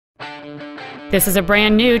This is a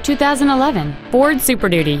brand new 2011 Ford Super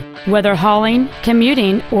Duty. Whether hauling,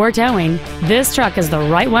 commuting, or towing, this truck is the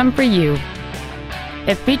right one for you.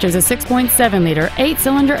 It features a 6.7-liter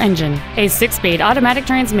 8-cylinder engine, a 6-speed automatic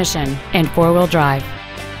transmission, and 4-wheel drive.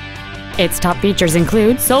 Its top features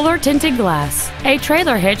include solar tinted glass, a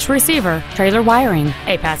trailer hitch receiver, trailer wiring,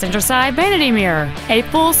 a passenger side vanity mirror, a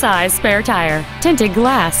full-size spare tire, tinted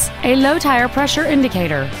glass, a low tire pressure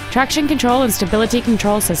indicator, traction control and stability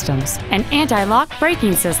control systems, an anti-lock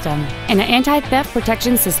braking system, and an anti-theft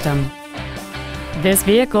protection system. This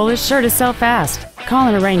vehicle is sure to sell fast. Call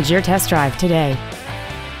and arrange your test drive today.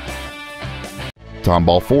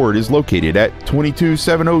 Tomball Ford is located at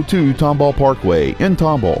 22702 Tomball Parkway in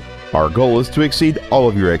Tomball. Our goal is to exceed all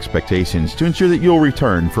of your expectations to ensure that you'll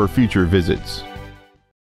return for future visits.